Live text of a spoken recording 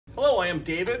Hello, I am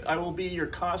David. I will be your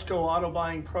Costco auto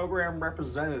buying program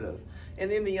representative. And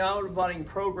in the auto buying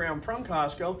program from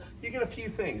Costco, you get a few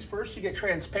things. First, you get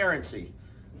transparency.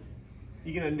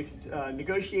 You get a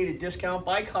negotiated discount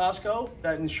by Costco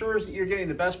that ensures that you're getting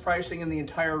the best pricing in the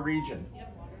entire region.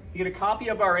 You get a copy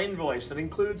of our invoice that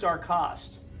includes our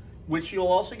costs, which you'll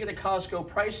also get a Costco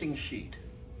pricing sheet.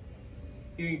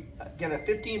 You get a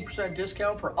 15%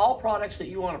 discount for all products that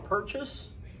you want to purchase.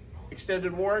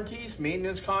 Extended warranties,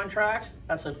 maintenance contracts,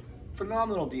 that's a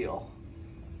phenomenal deal.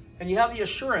 And you have the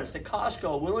assurance that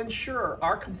Costco will ensure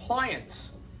our compliance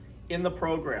in the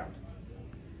program.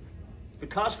 The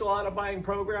Costco auto buying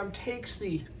program takes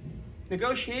the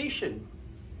negotiation,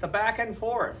 the back and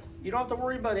forth. You don't have to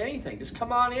worry about anything. Just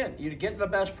come on in. You're getting the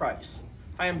best price.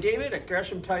 I am David at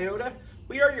Gresham Toyota.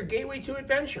 We are your gateway to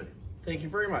adventure. Thank you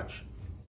very much.